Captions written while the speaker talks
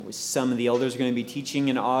Some of the elders are going to be teaching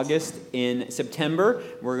in August. In September,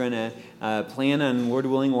 we're going to plan on, Lord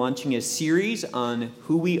willing, launching a series on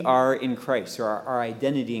who we are in Christ, or our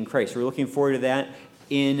identity in Christ. We're looking forward to that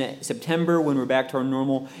in September when we're back to our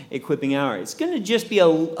normal equipping hour. It's going to just be a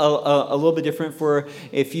little bit different for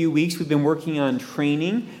a few weeks. We've been working on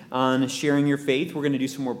training on sharing your faith. We're going to do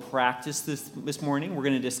some more practice this morning. We're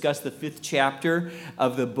going to discuss the 5th chapter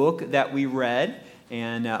of the book that we read.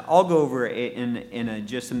 And I'll go over it in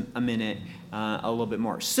just a minute a little bit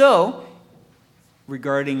more. So,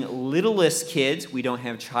 regarding littlest kids, we don't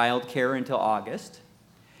have child care until August.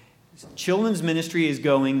 Children's ministry is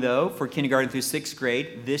going, though, for kindergarten through 6th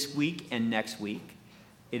grade this week and next week.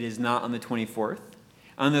 It is not on the 24th.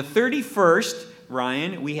 On the 31st,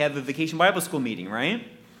 Ryan, we have a Vacation Bible School meeting, right?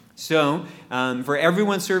 So, for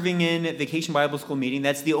everyone serving in Vacation Bible School meeting,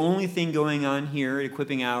 that's the only thing going on here at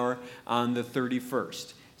Equipping Hour on the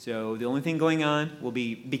 31st. So, the only thing going on will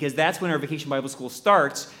be, because that's when our Vacation Bible School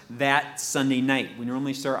starts, that Sunday night. We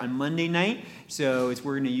normally start on Monday night, so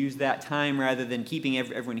we're going to use that time rather than keeping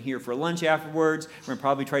everyone here for lunch afterwards. We're going to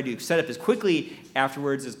probably try to set up as quickly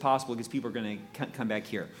afterwards as possible because people are going to come back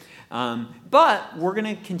here. But we're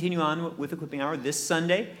going to continue on with Equipping Hour this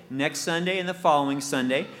Sunday, next Sunday, and the following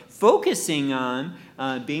Sunday, focusing on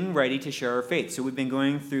being ready to share our faith. So we've been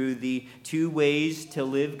going through the 2 ways to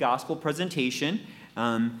live gospel presentation.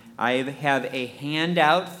 I have a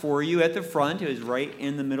handout for you at the front. It is right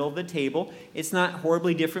in the middle of the table. It's not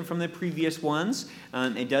horribly different from the previous ones.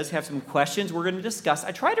 It does have some questions we're going to discuss.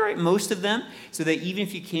 I tried to write most of them so that even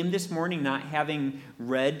if you came this morning not having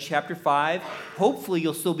read chapter 5, hopefully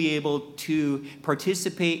you'll still be able to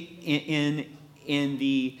participate in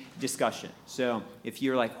the discussion. So if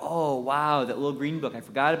you're like, oh, wow, that little green book, I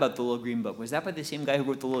forgot about the little green book. Was that by the same guy who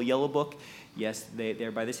wrote the little yellow book? Yes,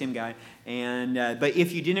 they're by the same guy. And but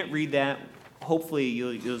if you didn't read that, hopefully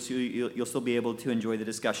you'll still be able to enjoy the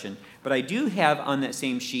discussion. But I do have on that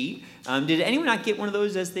same sheet, did anyone not get one of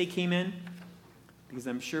those as they came in? Because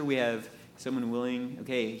I'm sure we have someone willing.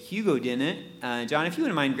 Okay, Hugo didn't. John, if you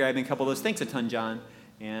wouldn't mind grabbing a couple of those. Thanks a ton, John.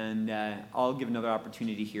 And I'll give another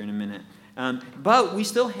opportunity here in a minute. But we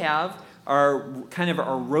still have our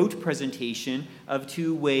rote presentation of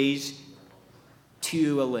 2 ways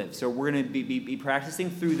to live. So we're going to be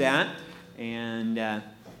practicing through that, and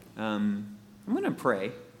I'm going to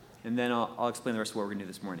pray, and then I'll explain the rest of what we're going to do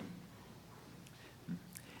this morning.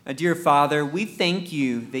 Dear Father, we thank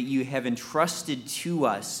you that you have entrusted to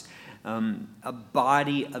us a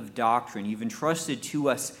body of doctrine. You've entrusted to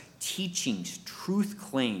us teachings, truth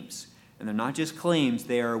claims, and they're not just claims,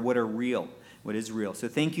 they are what is real. So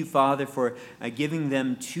thank you, Father, for giving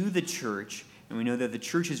them to the church. And we know that the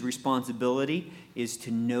church's responsibility is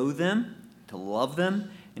to know them, to love them,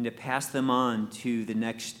 and to pass them on to the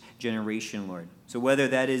next generation, Lord. So whether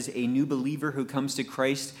that is a new believer who comes to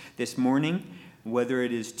Christ this morning, whether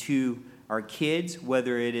it is to our kids,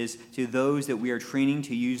 whether it is to those that we are training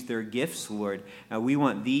to use their gifts, Lord, we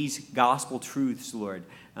want these gospel truths, Lord,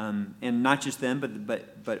 and not just them,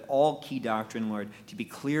 but all key doctrine, Lord, to be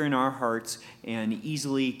clear in our hearts and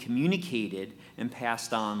easily communicated and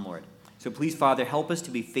passed on, Lord. So please, Father, help us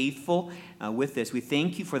to be faithful with this. We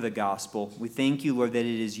thank you for the gospel. We thank you, Lord, that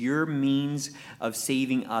it is your means of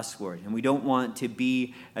saving us, Lord. And we don't want to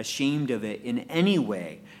be ashamed of it in any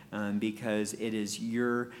way because it is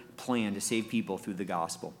your plan to save people through the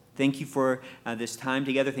gospel. Thank you for this time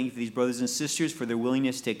together. Thank you for these brothers and sisters, for their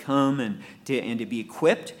willingness to come and to be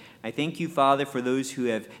equipped. I thank you, Father, for those who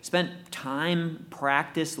have spent time,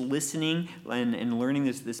 practice, listening, and learning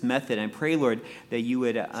this method. I pray, Lord, that you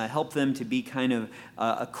would help them to be kind of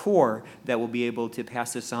a core that will be able to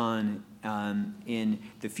pass this on in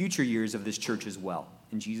the future years of this church as well.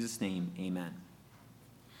 In Jesus' name, amen.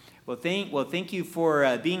 Well, thank you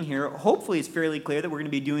for being here. Hopefully, it's fairly clear that we're going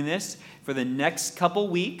to be doing this for the next couple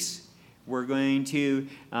weeks. We're going to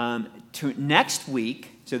next week.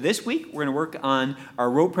 So this week, we're going to work on our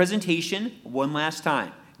rote presentation one last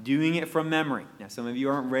time, doing it from memory. Now, some of you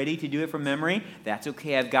aren't ready to do it from memory. That's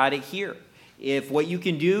okay. I've got it here. If what you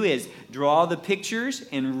can do is draw the pictures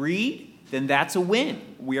and read, then that's a win.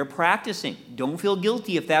 We are practicing. Don't feel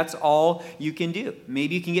guilty if that's all you can do.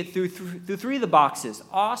 Maybe you can get through 3 of the boxes.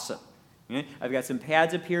 Awesome. Okay? I've got some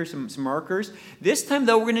pads up here, some markers. This time,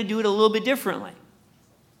 though, we're going to do it a little bit differently.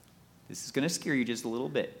 This is going to scare you just a little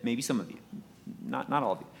bit. Maybe some of you. Not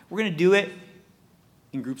all of you. We're going to do it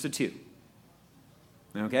in groups of 2.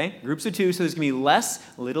 Okay? Groups of 2, so there's going to be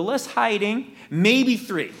a little less hiding, maybe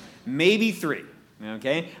 3.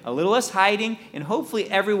 Okay? A little less hiding, and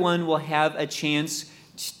hopefully everyone will have a chance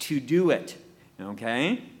to do it.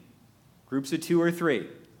 Okay? Groups of 2 or 3.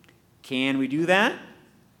 Can we do that?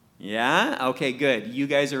 Yeah? Okay, good. You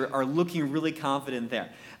guys are looking really confident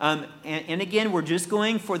there. And again, we're just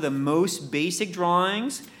going for the most basic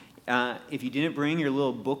drawings. If you didn't bring your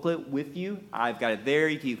little booklet with you, I've got it there.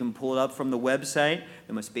 You can pull it up from the website.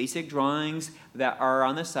 The most basic drawings that are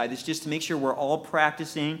on the side. It's just to make sure we're all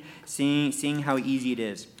practicing, seeing how easy it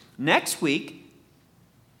is. Next week,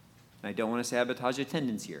 I don't want to sabotage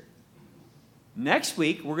attendance here. Next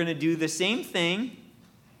week, we're going to do the same thing,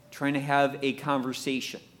 trying to have a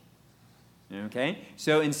conversation. Okay?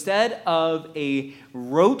 So instead of a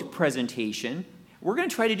rote presentation, we're going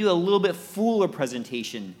to try to do a little bit fuller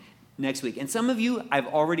presentation next week. And some of you, I've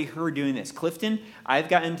already heard doing this. Clifton, I've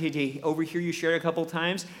gotten to overhear you share it a couple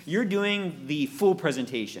times. You're doing the full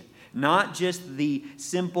presentation, not just the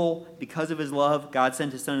simple, because of his love, God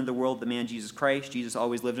sent his son into the world, the man Jesus Christ. Jesus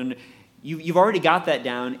always lived under. You've already got that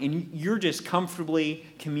down, and you're just comfortably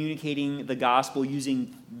communicating the gospel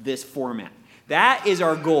using this format. That is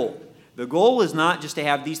our goal. The goal is not just to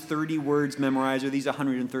have these 30 words memorized or these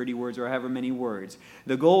 130 words or however many words.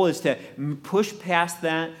 The goal is to push past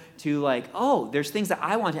that to like, oh, there's things that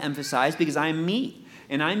I want to emphasize because I'm me.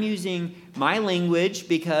 And I'm using my language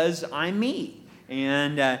because I'm me.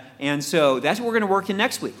 And so that's what we're going to work in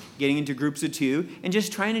next week, getting into groups of 2 and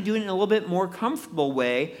just trying to do it in a little bit more comfortable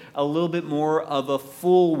way, a little bit more of a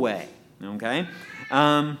full way, okay?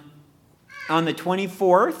 On the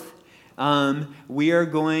 24th, we are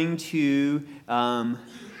going to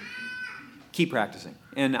keep practicing,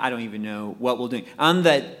 and I don't even know what we'll do. On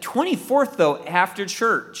the 24th, though, after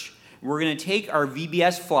church, we're going to take our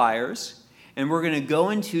VBS flyers, and we're going to go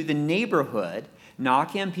into the neighborhood,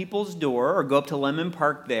 knock on people's door, or go up to Lemon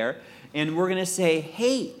Park there, and we're going to say,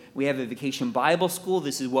 hey, we have a vacation Bible school.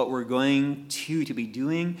 This is what we're going to be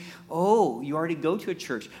doing. Oh, you already go to a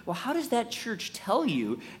church. Well, how does that church tell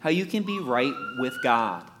you how you can be right with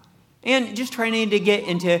God? And just trying to get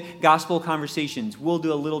into gospel conversations. We'll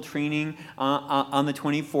do a little training on the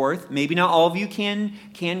 24th. Maybe not all of you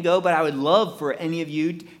can go, but I would love for any of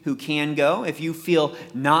you who can go. If you feel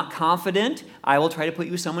not confident, I will try to put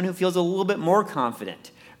you with someone who feels a little bit more confident.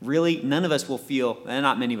 Really, none of us will feel,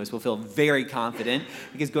 not many of us will feel very confident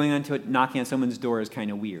because going on to knocking on someone's door is kind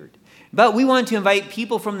of weird. But we want to invite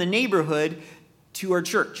people from the neighborhood to our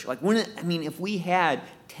church. If we had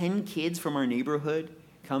 10 kids from our neighborhood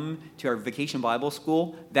come to our vacation Bible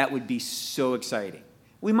school, that would be so exciting.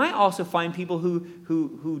 We might also find people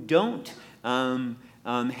who don't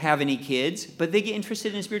have any kids, but they get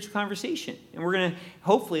interested in spiritual conversation. And we're going to,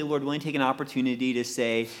 hopefully, Lord willing, take an opportunity to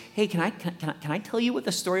say, hey, can I tell you what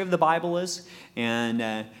the story of the Bible is?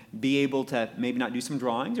 And be able to maybe not do some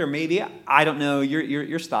drawings, or maybe, I don't know,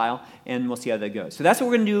 your style, and we'll see how that goes. So that's what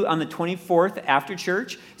we're going to do on the 24th after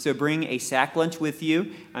church. So bring a sack lunch with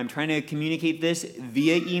you. I'm trying to communicate this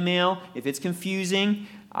via email. If it's confusing,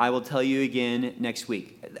 I will tell you again next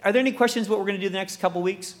week. Are there any questions what we're going to do the next couple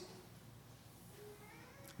weeks?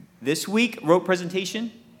 This week, rote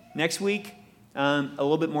presentation. Next week, a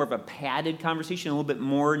little bit more of a padded conversation, a little bit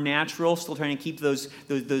more natural. Still trying to keep those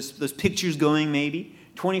pictures going, maybe.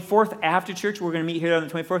 24th after church, we're going to meet here on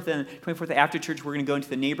the 24th. And 24th after church, we're going to go into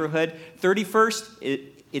the neighborhood. 31st,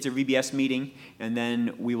 it's a VBS meeting, and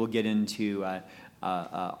then we will get into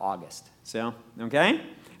August. So, okay.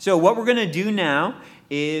 So what we're going to do now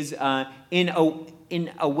is, in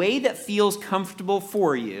a way that feels comfortable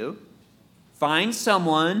for you, find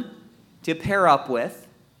someone to pair up with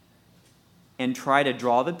and try to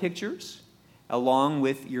draw the pictures along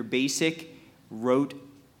with your basic rote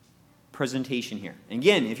presentation here. And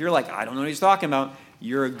again, if you're like, I don't know what he's talking about,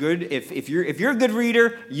 you're a good, if you're a good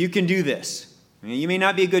reader, you can do this. You may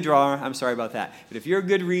not be a good drawer, I'm sorry about that. But if you're a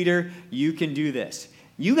good reader, you can do this.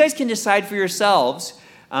 You guys can decide for yourselves.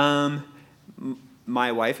 My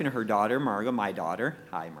wife and her daughter, Margot, my daughter,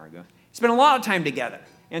 hi Margot, spend a lot of time together.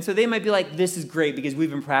 And so they might be like, this is great because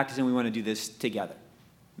we've been practicing, we want to do this together.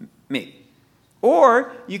 Maybe.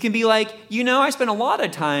 Or you can be like, I spend a lot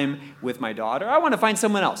of time with my daughter. I want to find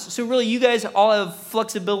someone else. So really, you guys all have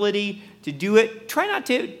flexibility to do it. Try not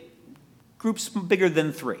to. Groups bigger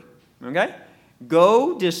than 3. Okay?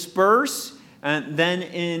 Go, disperse, and then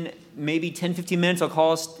in maybe 10, 15 minutes, I'll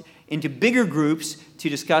call us into bigger groups to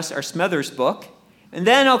discuss our Smothers book. And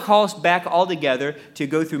then I'll call us back all together to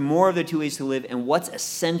go through more of the 2 ways to live and what's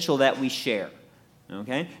essential that we share.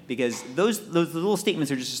 Okay? Because those little statements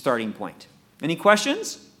are just a starting point. Any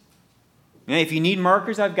questions? If you need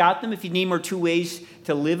markers, I've got them. If you need more 2 ways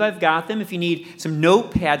to live, I've got them. If you need some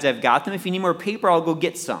notepads, I've got them. If you need more paper, I'll go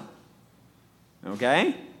get some.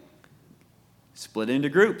 Okay? Split into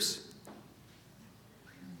groups.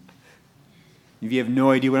 If you have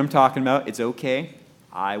no idea what I'm talking about, it's okay.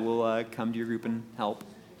 I will come to your group and help.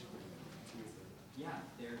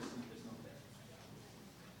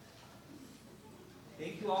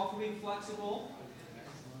 Thank you all for being flexible.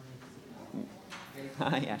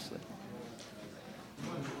 Hi, Ashley.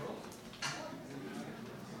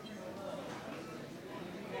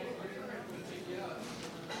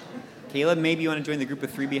 Caleb, maybe you want to join the group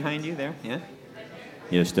of 3 behind you there? Yeah?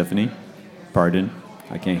 Yes, Stephanie. Pardon.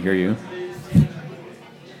 I can't hear you.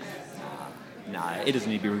 Nah, it doesn't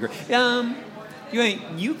need to be recorded.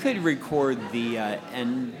 You could record the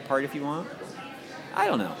end part if you want. I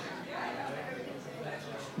don't know.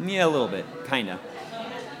 Yeah, a little bit. Kind of.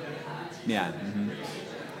 Yeah. Mm-hmm.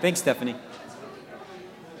 Thanks, Stephanie.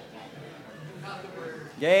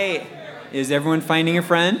 Yay. Is everyone finding a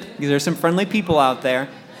friend? Because there's some friendly people out there.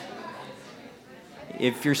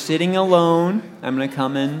 If you're sitting alone, I'm going to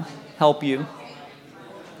come and help you.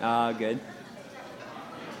 Good.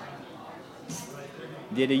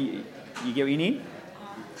 Did you get what you need?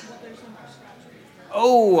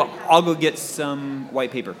 Oh, I'll go get some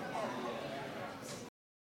white paper.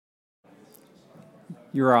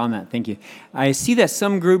 You're on that. Thank you. I see that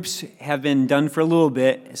some groups have been done for a little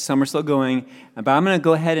bit. Some are still going. But I'm going to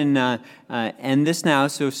go ahead and end this now.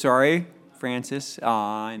 So sorry, Francis. Oh,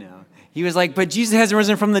 I know. He was like, but Jesus hasn't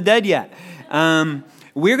risen from the dead yet.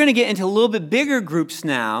 We're going to get into a little bit bigger groups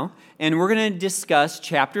now, and we're going to discuss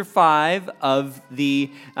chapter 5 of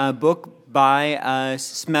the book by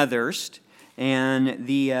Smethurst. And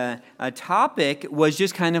the topic was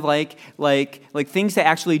just kind of like things to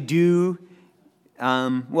actually do.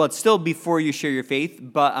 Well, it's still before you share your faith,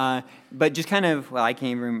 but just kind of, well, I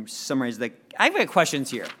can't even summarize. I've got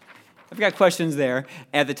questions here. I've got questions there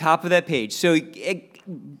at the top of that page. So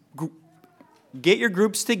get your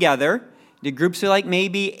groups together. The groups are like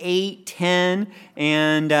maybe 8, 10,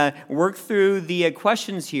 and work through the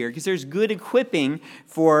questions here, because there's good equipping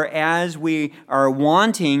for as we are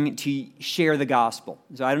wanting to share the gospel.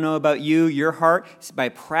 So I don't know about you, your heart, by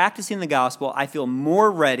practicing the gospel, I feel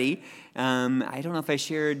more ready. I don't know if I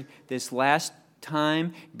shared this last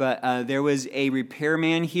time, but there was a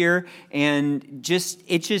repairman here, and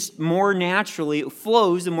it just more naturally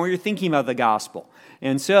flows the more you're thinking about the gospel.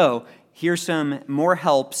 And so here's some more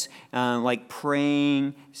helps, like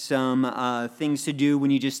praying, some things to do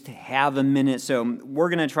when you just have a minute. So we're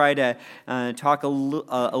going to try to talk a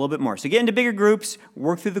little bit more. So get into bigger groups,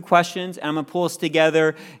 work through the questions, and I'm going to pull us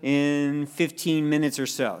together in 15 minutes or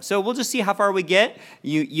so. So we'll just see how far we get.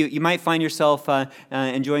 You might find yourself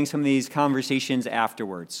enjoying some of these conversations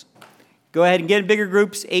afterwards. Go ahead and get in bigger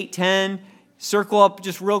groups, 8, 10. Circle up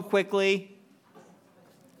just real quickly.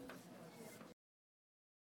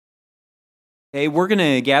 Okay, we're going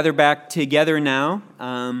to gather back together now.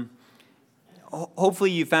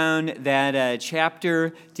 Hopefully you found that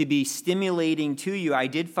chapter to be stimulating to you. I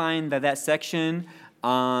did find that section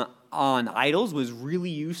on idols was really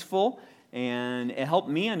useful, and it helped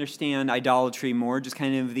me understand idolatry more, just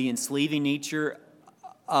kind of the enslaving nature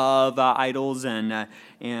of idols and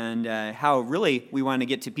how really we want to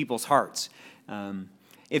get to people's hearts.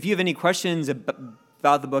 If you have any questions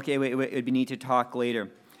about the book, it would be neat to talk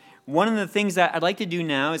later. One of the things that I'd like to do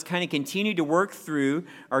now is kind of continue to work through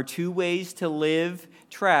our 2 ways to live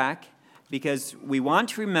track, because we want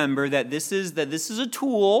to remember that this is a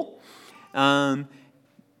tool.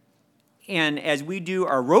 And as we do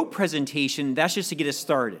our rote presentation, that's just to get us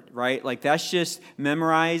started, right? Like that's just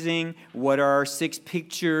memorizing what are our 6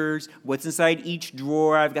 pictures, what's inside each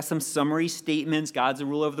drawer. I've got some summary statements. God's the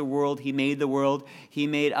ruler of the world. He made the world. He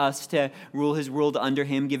made us to rule his world under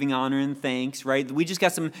him, giving honor and thanks, right? We just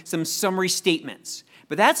got some summary statements.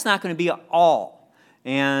 But that's not going to be all.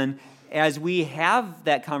 And as we have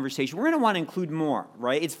that conversation, we're going to want to include more,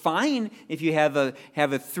 right? It's fine if you have a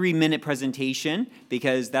 3-minute presentation,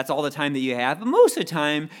 because that's all the time that you have. But most of the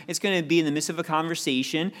time, it's going to be in the midst of a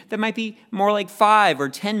conversation that might be more like 5 or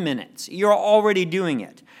 10 minutes. You're already doing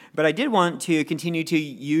it. But I did want to continue to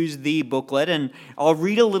use the booklet, and I'll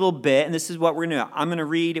read a little bit, and this is what we're going to do. I'm going to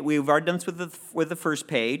read, we've already done this with the first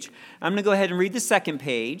page. I'm going to go ahead and read the second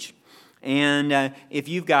page. And if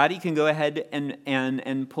you've got it, you can go ahead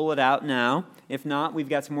and pull it out now. If not, we've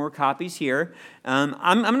got some more copies here.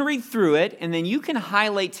 I'm going to read through it, and then you can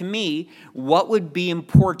highlight to me what would be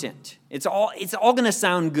important. It's all going to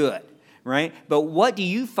sound good, right? But what do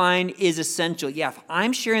you find is essential? Yeah, if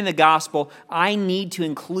I'm sharing the gospel, I need to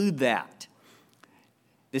include that.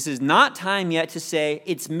 This is not time yet to say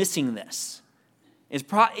it's missing this.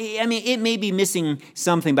 It may be missing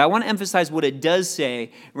something, but I want to emphasize what it does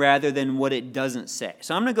say rather than what it doesn't say.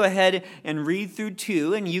 So I'm going to go ahead and read through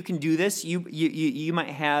 2, and you can do this. You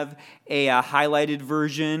might have a highlighted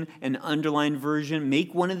version, an underlined version.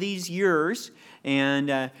 Make one of these yours.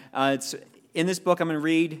 And it's in this book, I'm going to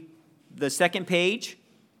read the second page.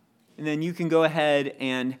 and then you can go ahead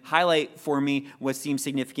and highlight for me what seems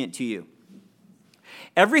significant to you.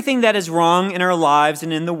 Everything that is wrong in our lives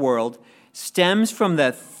and in the world stems from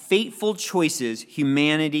the fateful choices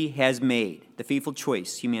humanity has made. The fateful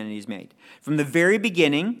choice humanity has made. From the very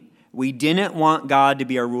beginning, we didn't want God to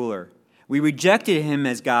be our ruler. We rejected him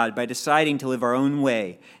as God by deciding to live our own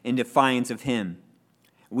way in defiance of him.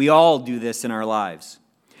 We all do this in our lives.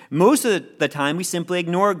 Most of the time, we simply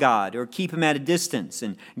ignore God or keep him at a distance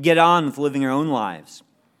and get on with living our own lives.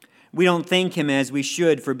 We don't thank him as we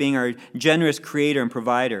should for being our generous creator and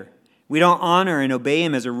provider. We don't honor and obey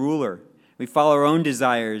him as a ruler. We follow our own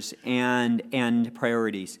desires and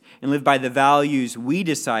priorities and live by the values we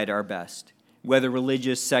decide are best, whether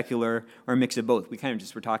religious, secular, or a mix of both. We kind of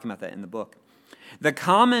just were talking about that in the book. The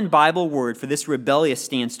common Bible word for this rebellious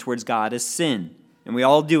stance towards God is sin, and we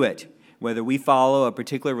all do it, whether we follow a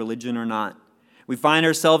particular religion or not. We find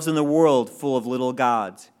ourselves in the world full of little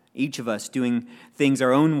gods, each of us doing things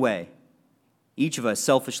our own way, each of us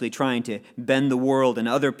selfishly trying to bend the world and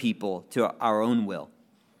other people to our own will.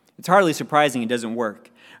 It's hardly surprising it doesn't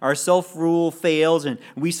work. Our self-rule fails, and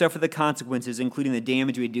we suffer the consequences, including the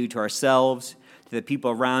damage we do to ourselves, to the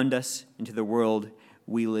people around us, and to the world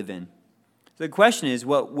we live in. So the question is,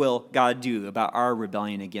 what will God do about our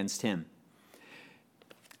rebellion against him?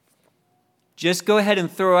 Just go ahead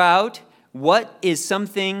and throw out what is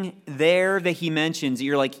something there that he mentions that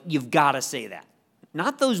you're like, you've got to say that.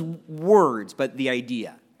 Not those words, but the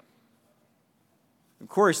idea. Of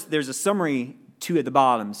course, there's a summary too at the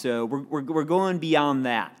bottom, so we're going beyond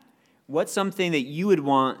that. What's something that you would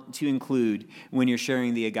want to include when you're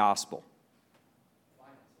sharing the gospel?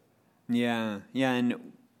 Yeah, and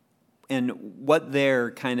what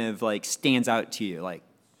there kind of like stands out to you, like.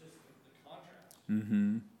 Just the contrast.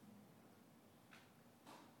 Mm-hmm.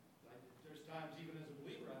 There's times even as a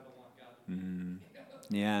believer I don't want God to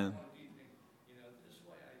Mm-hmm. Yeah. This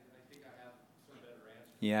way I think I have some better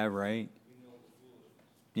answers. Yeah, right. We know it's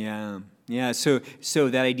foolishness. Yeah. So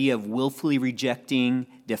that idea of willfully rejecting,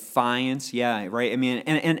 defiance, yeah, right. I mean,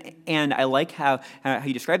 and I like how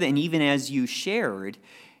you described it, and even as you shared,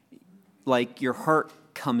 like your heart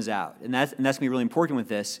comes out, and that's gonna be really important with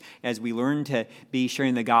this as we learn to be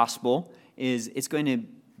sharing the gospel. Is it's going to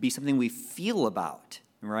be something we feel about,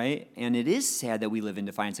 right? And it is sad that we live in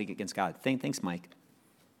defiance against God. Thanks, Mike.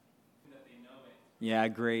 That they know it. Yeah,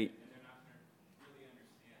 great. And they're not going to really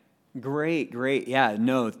understand. Great. Yeah,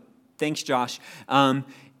 no, thanks, Josh.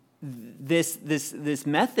 This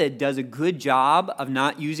method does a good job of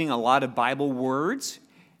not using a lot of Bible words,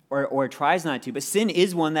 or tries not to, but sin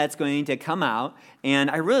is one that's going to come out,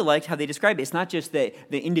 and I really liked how they describe it. It's not just the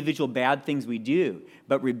individual bad things we do,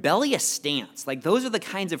 but rebellious stance. Like, those are the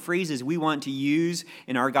kinds of phrases we want to use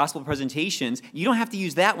in our gospel presentations. You don't have to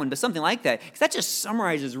use that one, but something like that, because that just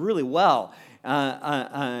summarizes really well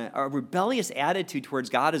a rebellious attitude towards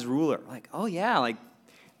God as ruler. Like, oh yeah, like,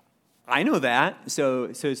 I know that,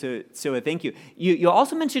 so thank you. You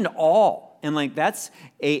also mentioned all, and like that's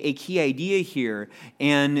a key idea here,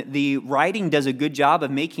 and the writing does a good job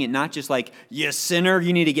of making it not just like, you sinner,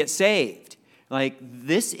 you need to get saved. Like,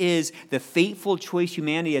 this is the fateful choice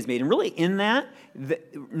humanity has made, and really in that,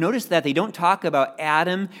 notice that they don't talk about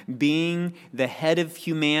Adam being the head of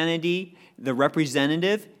humanity, the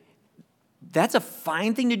representative. That's a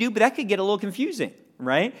fine thing to do, but that could get a little confusing.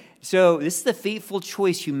 Right? So this is the fateful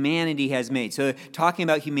choice humanity has made. So talking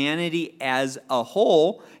about humanity as a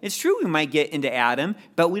whole, it's true we might get into Adam,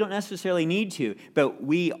 but we don't necessarily need to. But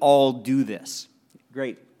we all do this.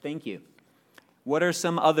 Great. Thank you. What are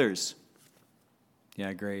some others?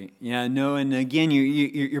 Yeah, great. Yeah, no, and again,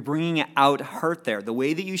 you're bringing out heart there. The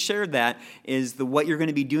way that you shared that is what you're going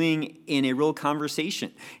to be doing in a real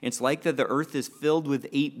conversation. It's like that the earth is filled with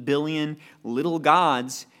 8 billion little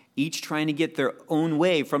gods, each trying to get their own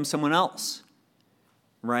way from someone else,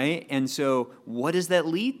 right? And so what does that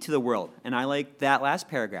lead to the world? And I like that last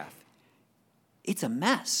paragraph. It's a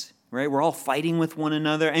mess, right? We're all fighting with one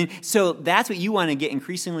another. And so that's what you want to get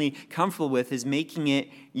increasingly comfortable with, is making it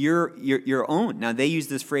your own. Now, they use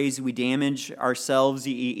this phrase, we damage ourselves,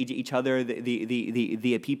 each other,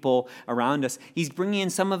 the people around us. He's bringing in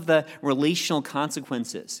some of the relational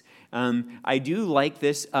consequences. I do like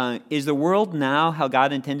this. Is the world now how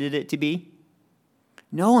God intended it to be?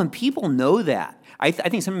 No, and people know that. I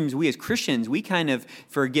think sometimes we as Christians, we kind of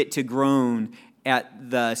forget to groan at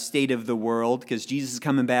the state of the world because Jesus is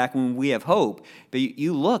coming back when we have hope. But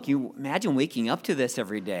you imagine waking up to this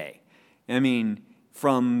every day. I mean,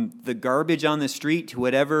 from the garbage on the street to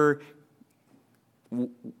whatever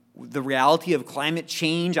the reality of climate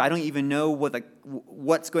change. I don't even know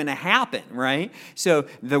what's going to happen, right? So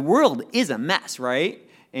the world is a mess, right?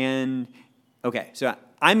 And, okay, so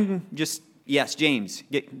I'm just, yes, James,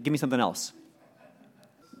 give me something else.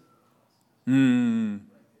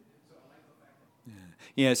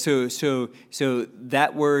 Yeah, so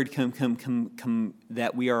that word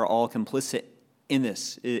that we are all complicit in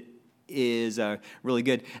this is really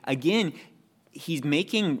good. Again, he's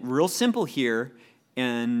making real simple here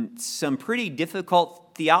and some pretty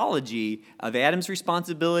difficult theology of Adam's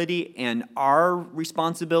responsibility and our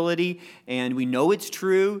responsibility, and we know it's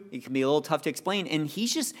true. It can be a little tough to explain, and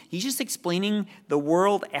he's just explaining the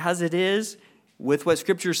world as it is with what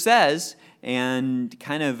Scripture says, and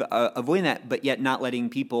kind of avoiding that, but yet not letting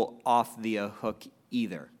people off the hook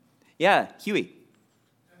either. Yeah, Huey.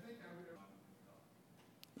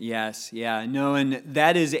 Yes, yeah, no, and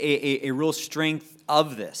that is a real strength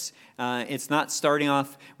of this. It's not starting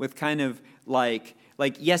off with kind of like,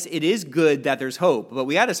 yes, it is good that there's hope, but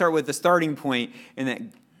we got to start with the starting point, and that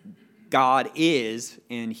God is,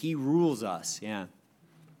 and He rules us, yeah.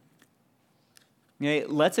 Okay,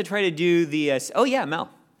 let's try to do the, oh yeah, Mel.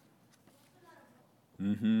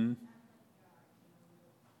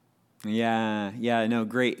 Yeah, no,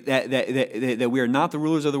 great. That we are not the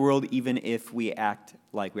rulers of the world, even if we act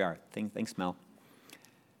like we are. Thanks, Mel.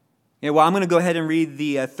 Yeah, well, I'm going to go ahead and read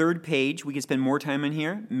the third page. We can spend more time in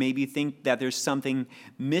here. Maybe you think that there's something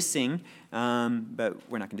missing, but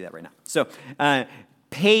we're not going to do that right now. So,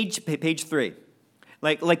 page 3.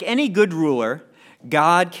 Like any good ruler,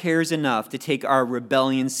 God cares enough to take our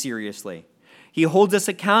rebellion seriously. He holds us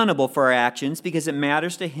accountable for our actions because it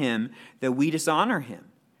matters to Him that we dishonor Him,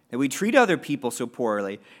 that we treat other people so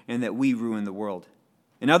poorly, and that we ruin the world.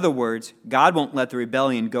 In other words, God won't let the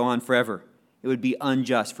rebellion go on forever. It would be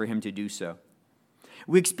unjust for Him to do so.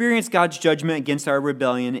 We experience God's judgment against our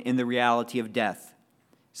rebellion in the reality of death.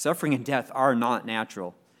 Suffering and death are not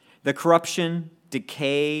natural. The corruption,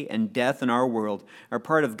 decay, and death in our world are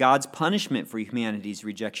part of God's punishment for humanity's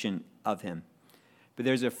rejection of Him. But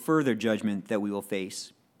there's a further judgment that we will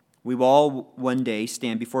face. We will all one day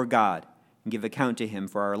stand before God and give account to Him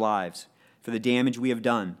for our lives, for the damage we have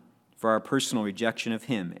done, for our personal rejection of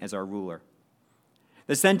Him as our ruler.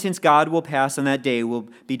 The sentence God will pass on that day will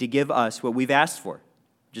be to give us what we've asked for,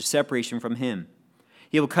 just separation from Him.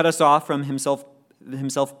 He will cut us off from Himself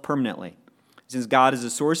permanently. Since God is the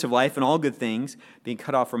source of life and all good things, being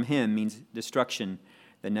cut off from Him means destruction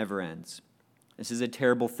that never ends. This is a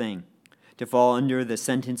terrible thing. To fall under the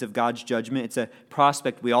sentence of God's judgment, it's a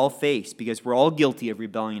prospect we all face because we're all guilty of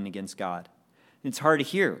rebellion against God. It's hard to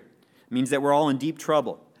hear. It means that we're all in deep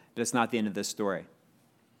trouble, but it's not the end of this story.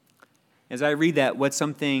 As I read that, what's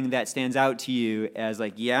something that stands out to you as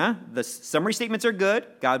like, yeah, the summary statements are good.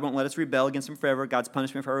 God won't let us rebel against Him forever. God's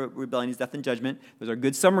punishment for our rebellion is death and judgment. Those are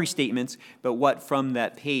good summary statements, but what from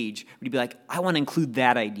that page would you be like, I want to include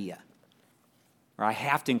that idea, or I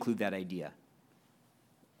have to include that idea?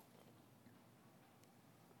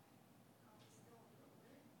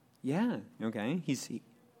 Yeah, okay.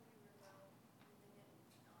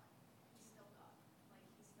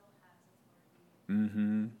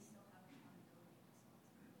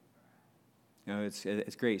 No,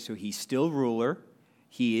 it's great. So He's still ruler.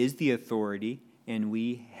 He is the authority, and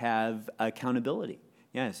we have accountability.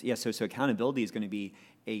 Yes. So accountability is going to be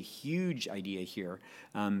a huge idea here.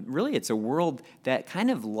 Really, it's a world that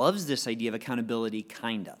kind of loves this idea of accountability,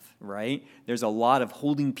 kind of, right? There's a lot of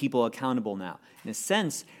holding people accountable now. In a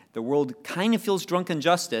sense, the world kind of feels drunk on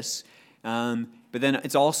justice, but then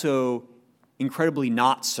it's also incredibly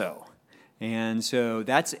not so. And so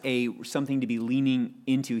that's something to be leaning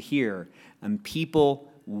into here.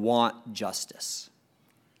 People want justice,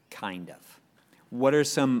 kind of. What are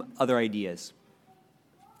some other ideas?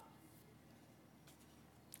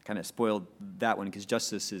 Kind of spoiled that one because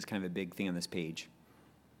justice is kind of a big thing on this page.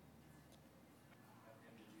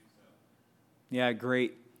 Yeah,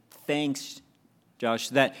 great. Thanks, Josh.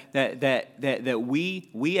 That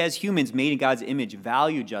we as humans made in God's image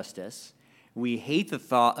value justice. We hate the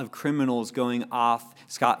thought of criminals going off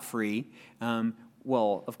scot-free.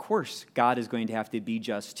 Well, of course, God is going to have to be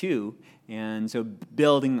just too. And so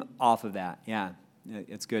building off of that, yeah,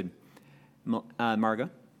 it's good. Margo?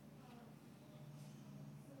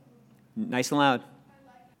 Nice and loud.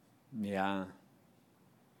 Yeah.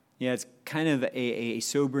 Yeah, it's kind of a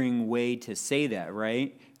sobering way to say that,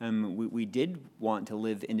 right? We did want to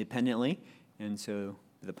live independently, and so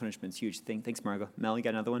the punishment's huge. Thanks, Margo. Mel, you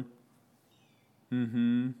got another one?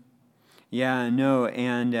 Yeah, no,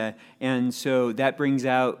 and so that brings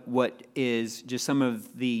out what is just some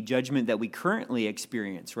of the judgment that we currently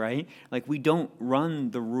experience, right? Like we don't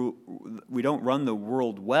run the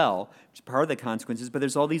world well, which is part of the consequences, but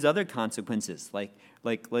there's all these other consequences, like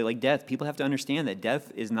death. People have to understand that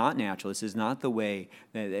death is not natural. This is not the way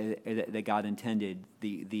that God intended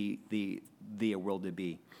the world to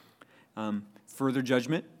be. Further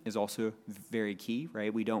judgment is also very key,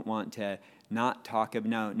 right? We don't want to not talk about,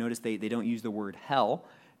 now notice they don't use the word hell.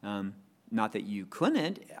 Not that you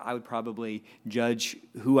couldn't. I would probably judge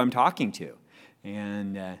who I'm talking to.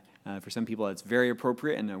 And for some people it's very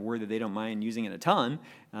appropriate and a word that they don't mind using it a ton.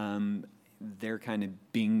 They're kind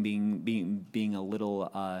of being a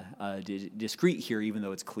little discreet here, even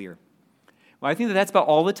though it's clear. Well, I think that's about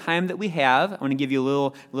all the time that we have. I want to give you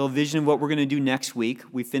a little vision of what we're going to do next week.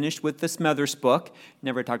 We finished with the Smethurst book.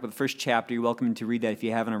 Never talked about the first chapter. You're welcome to read that if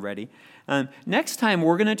you haven't already. Next time,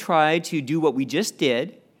 we're going to try to do what we just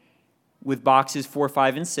did with boxes 4,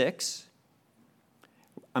 5, and 6.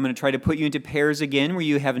 I'm going to try to put you into pairs again where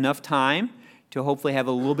you have enough time to hopefully have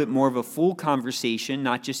a little bit more of a full conversation,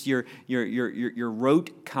 not just your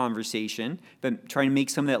rote conversation, but trying to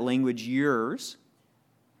make some of that language yours.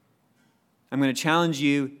 I'm going to challenge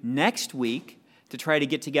you next week to try to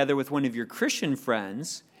get together with one of your Christian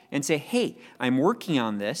friends and say, hey, I'm working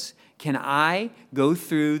on this. Can I go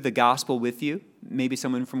through the gospel with you? Maybe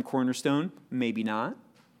someone from Cornerstone, maybe not.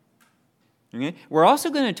 Okay? We're also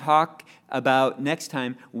going to talk about next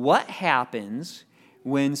time what happens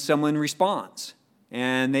when someone responds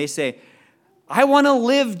and they say, I want to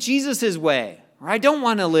live Jesus' way, or I don't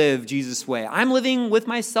want to live Jesus' way. I'm living with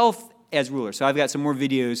myself as ruler. So I've got some more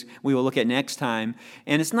videos we will look at next time.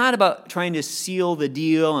 And it's not about trying to seal the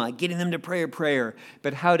deal and getting them to pray a prayer,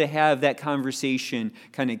 but how to have that conversation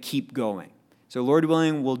kind of keep going. So Lord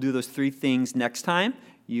willing, we'll do those 3 things next time.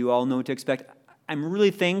 You all know what to expect. I'm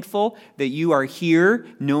really thankful that you are here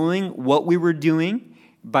knowing what we were doing.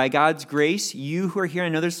 By God's grace, you who are here, I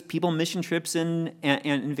know there's people on mission trips and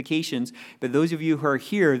vacations, but those of you who are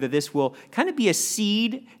here, that this will kind of be a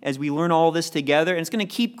seed as we learn all this together, and it's going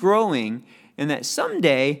to keep growing, and that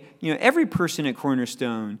someday, every person at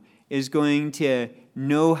Cornerstone is going to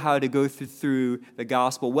know how to go through the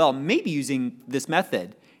gospel well, maybe using this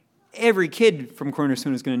method. Every kid from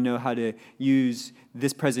Cornerstone is going to know how to use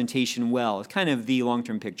this presentation well. It's kind of the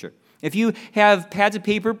long-term picture. If you have pads of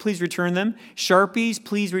paper, please return them. Sharpies,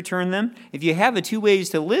 please return them. If you have a 2 Ways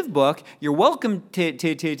to Live book, you're welcome to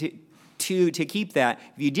keep that.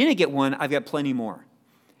 If you didn't get one, I've got plenty more.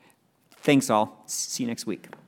 Thanks all. See you next week.